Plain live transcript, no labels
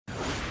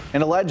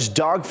An alleged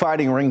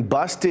dogfighting ring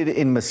busted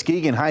in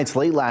Muskegon Heights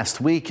late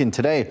last week, and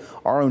today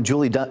our own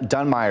Julie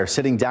Dunmeyer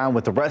sitting down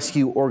with the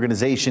rescue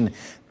organization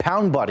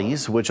Pound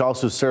Buddies, which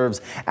also serves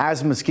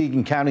as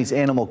Muskegon County's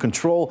animal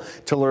control,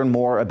 to learn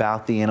more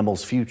about the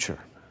animal's future.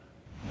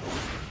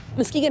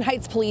 Muskegon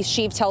Heights police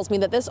chief tells me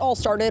that this all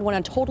started when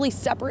a totally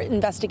separate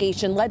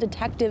investigation led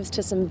detectives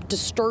to some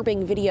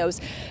disturbing videos.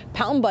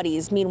 Pound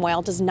Buddies,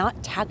 meanwhile, does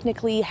not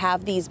technically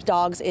have these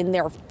dogs in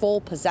their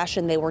full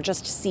possession. They were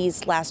just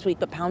seized last week,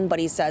 but Pound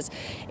Buddies says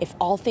if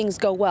all things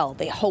go well,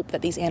 they hope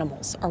that these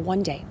animals are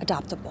one day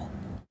adoptable.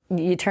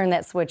 You turn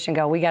that switch and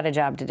go, we got a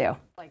job to do.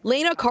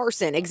 Lena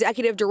Carson,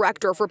 executive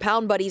director for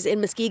Pound Buddies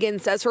in Muskegon,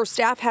 says her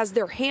staff has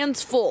their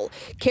hands full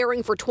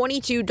caring for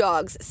 22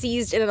 dogs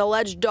seized in an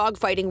alleged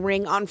dogfighting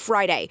ring on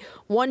Friday.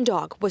 One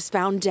dog was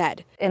found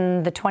dead.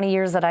 In the 20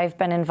 years that I've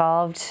been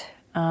involved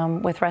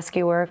with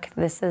rescue work,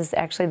 this is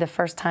actually the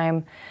first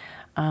time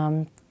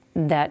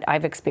that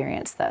I've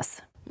experienced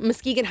this.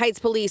 Muskegon Heights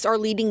police are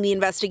leading the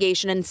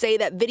investigation and say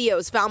that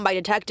videos found by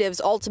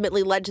detectives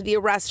ultimately led to the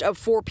arrest of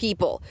 4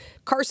 people.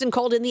 Carson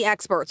called in the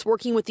experts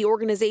working with the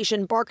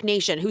organization Bark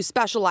Nation, who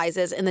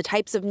specializes in the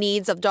types of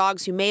needs of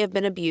dogs who may have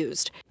been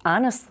abused.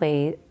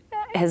 Honestly,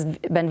 has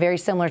been very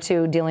similar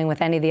to dealing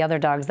with any of the other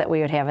dogs that we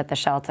would have at the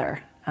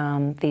shelter.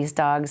 These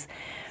dogs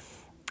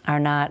are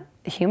not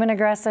human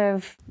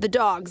aggressive. The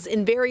dogs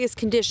in various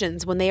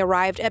conditions when they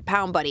arrived at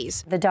Pound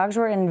Buddies. The dogs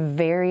were in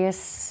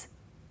various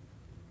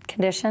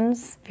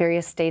conditions,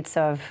 various states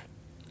of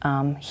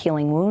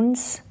healing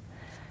wounds,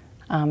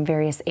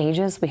 various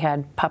ages. We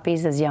had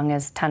puppies as young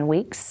as 10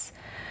 weeks,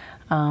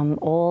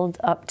 old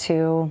up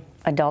to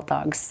adult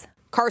dogs.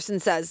 Carson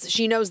says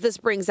she knows this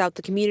brings out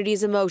the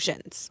community's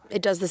emotions.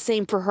 It does the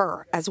same for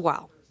her as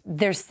well.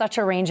 There's such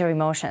a range of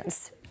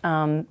emotions.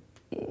 You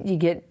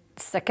get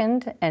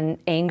sickened and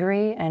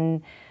angry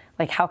and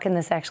like, how can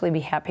this actually be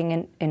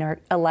happening in our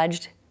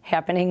alleged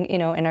happening,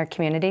 in our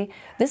community?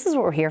 This is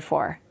what we're here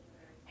for.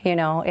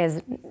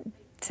 Is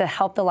to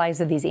help the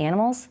lives of these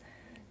animals,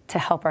 to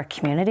help our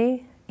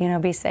community,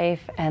 be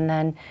safe. And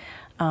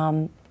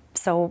then,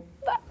 so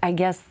I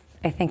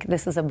think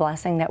this is a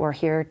blessing that we're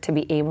here to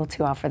be able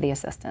to offer the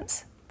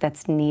assistance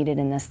that's needed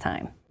in this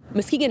time.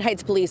 Muskegon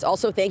Heights police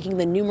also thanking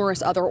the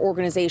numerous other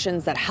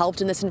organizations that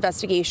helped in this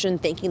investigation,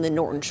 thanking the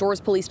Norton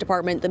Shores Police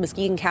Department, the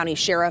Muskegon County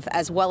Sheriff,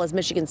 as well as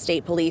Michigan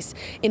State Police.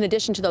 In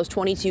addition to those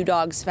 22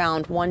 dogs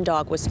found, 1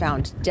 dog was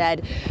found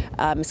dead.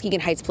 Muskegon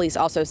Heights police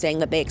also saying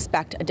that they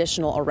expect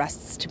additional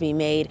arrests to be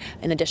made,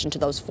 in addition to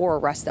those 4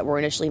 arrests that were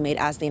initially made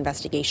as the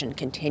investigation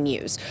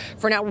continues.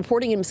 For now,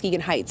 reporting in Muskegon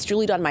Heights,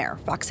 Julie Dunmeyer,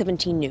 Fox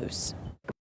 17 News.